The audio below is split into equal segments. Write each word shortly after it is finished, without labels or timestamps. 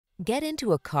Get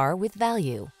into a car with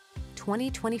value.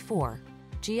 2024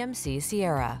 GMC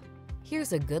Sierra.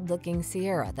 Here's a good-looking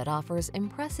Sierra that offers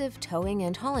impressive towing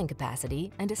and hauling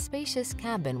capacity and a spacious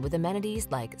cabin with amenities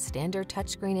like standard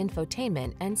touchscreen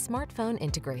infotainment and smartphone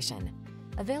integration.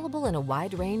 Available in a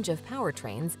wide range of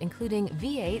powertrains, including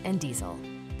V8 and diesel,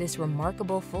 this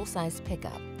remarkable full-size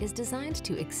pickup is designed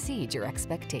to exceed your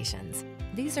expectations.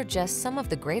 These are just some of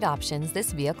the great options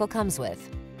this vehicle comes with: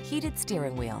 heated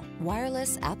steering wheel,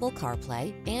 wireless Apple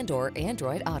CarPlay and/or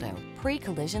Android Auto,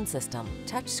 pre-collision system,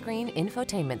 touchscreen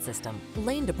infotainment system,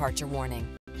 lane departure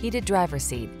warning, heated driver's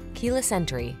seat, keyless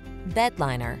entry, bed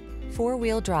liner,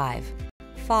 four-wheel drive,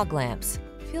 fog lamps.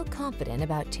 Feel confident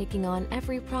about taking on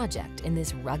every project in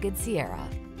this rugged Sierra.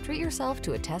 Treat yourself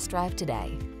to a test drive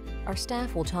today. Our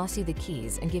staff will toss you the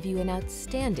keys and give you an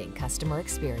outstanding customer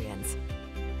experience.